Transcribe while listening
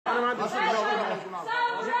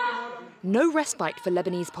No respite for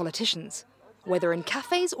Lebanese politicians. Whether in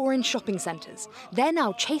cafes or in shopping centres, they're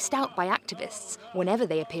now chased out by activists whenever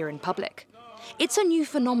they appear in public. It's a new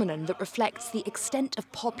phenomenon that reflects the extent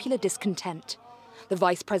of popular discontent. The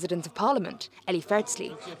Vice President of Parliament, Eli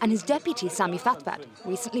Ferzli, and his deputy, Sami Fatwad,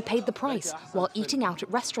 recently paid the price while eating out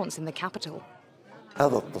at restaurants in the capital.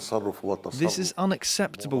 This is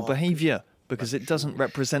unacceptable behaviour because it doesn't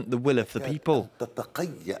represent the will of the people.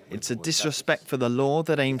 It's a disrespect for the law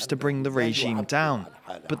that aims to bring the regime down,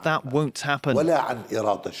 but that won't happen.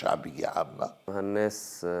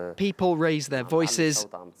 People raise their voices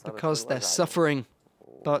because they're suffering,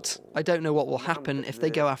 but I don't know what will happen if they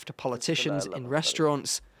go after politicians in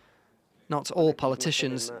restaurants. Not all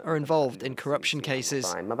politicians are involved in corruption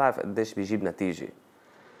cases.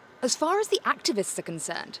 As far as the activists are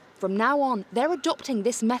concerned, from now on, they're adopting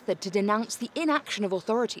this method to denounce the inaction of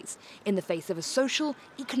authorities in the face of a social,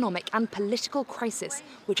 economic and political crisis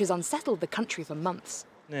which has unsettled the country for months.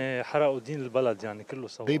 They've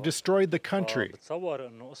destroyed the country.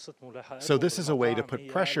 So this is a way to put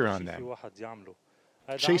pressure on them.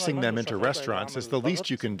 Chasing them into restaurants is the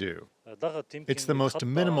least you can do. It's the most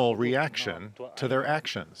minimal reaction to their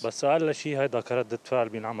actions.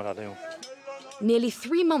 Nearly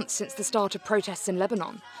 3 months since the start of protests in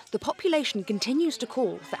Lebanon, the population continues to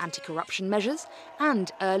call for anti-corruption measures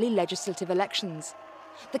and early legislative elections.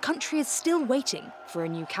 The country is still waiting for a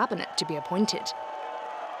new cabinet to be appointed.